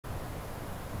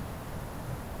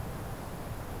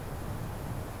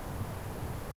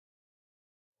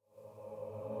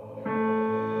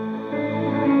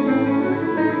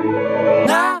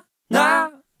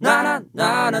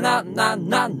な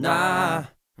ななな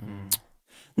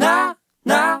な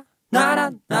な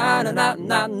なななな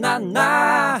なな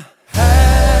な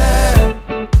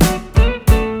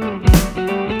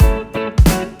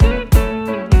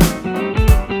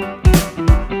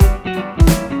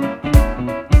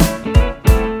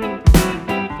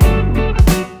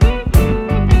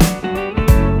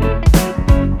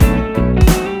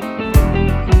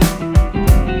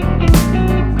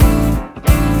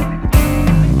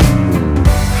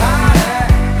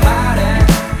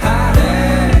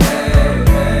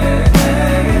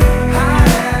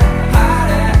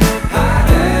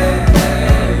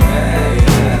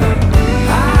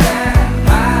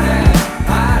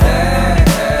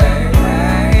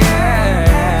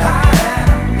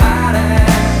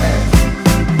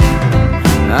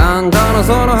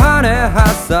その羽は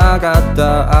さがっ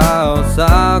た青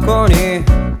さこに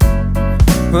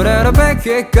触れるべ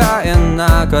きか絵の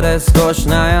中で少し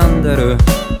悩んでる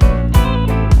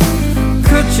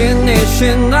口にし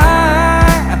な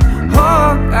い方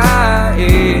が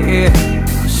いい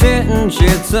真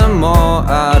実も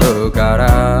あるか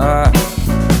ら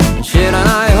知ら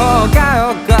ない方が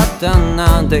よかった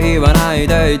なんて言わない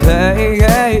でいて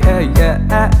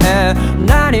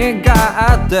何が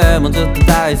あってもずっと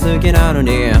大好きなの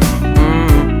に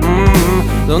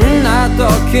どんな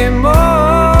時も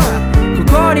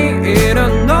ここにい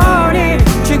るのに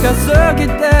近すぎ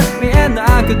て見え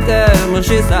なくて無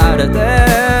視されて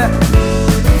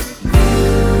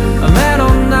雨の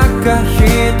中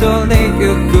一人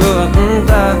行くん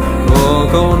だ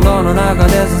心の中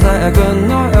で囁く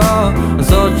のよ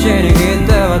そっちに来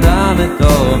てはダメ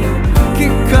と聞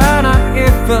かない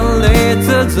ふり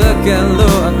続ける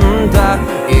んだ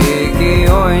勢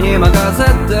いに任せ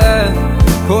て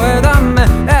声だめ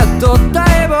だ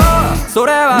いぶそ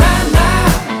れは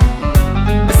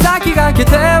先が来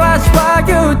てはしば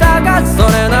きだがそ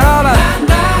れならば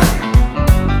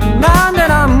なんで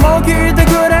何も聞いて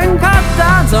くれんかっ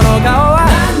たその顔は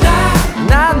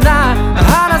なん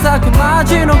花咲く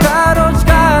街の角近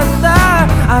かっ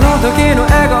たあの時の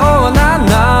笑顔はなん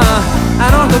あ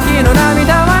の時の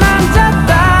涙はなんじゃっ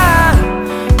た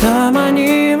たま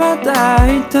には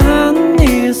大胆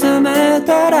に攻め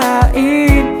たらい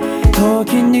い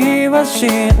時には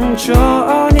慎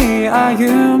重に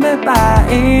歩めば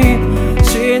いい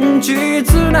真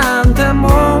実なんても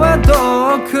う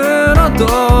遠くの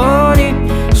遠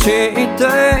に知っ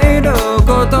ている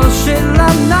こと知ら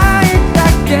ないだ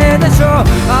けでしょ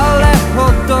あれ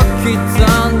ほど刻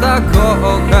んだ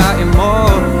後悔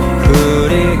も繰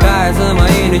り返す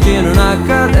毎日の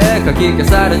中で書き消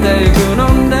されていくの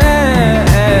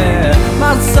ね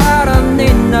まっさら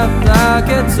になった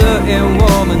決意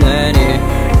を胸に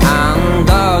あん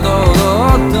だ堂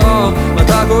々とま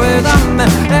た声だめ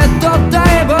だ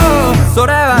いぶそ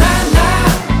れは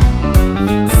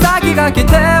先が来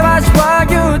てはしば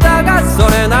きだがそ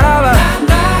れならば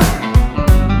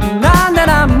なんで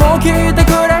何も聞いて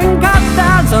くれんかっ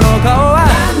たその顔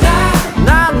は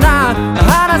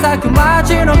花咲く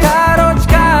街の角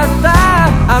近かった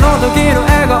あの時の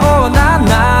笑顔は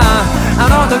あ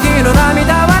の時の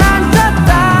涙はなんだっ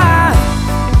た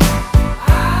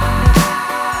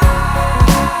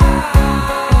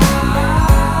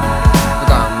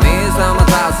神様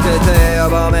助けてや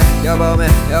ばめやばめ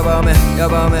やばめや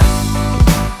ばめ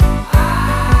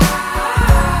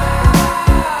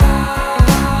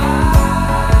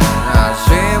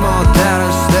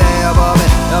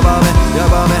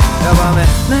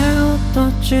目を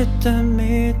閉じて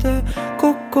みて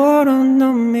心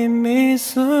の耳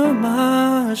す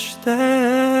まして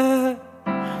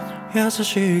優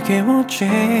しい気持ちで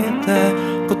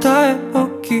答えを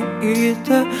聞い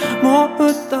ても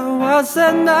う歌わ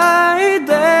せない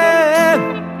で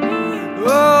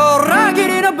裏切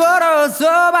りのボロソ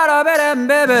バラベレン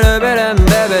ベベレベレンベ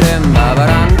ベレンババ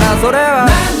ランダそれは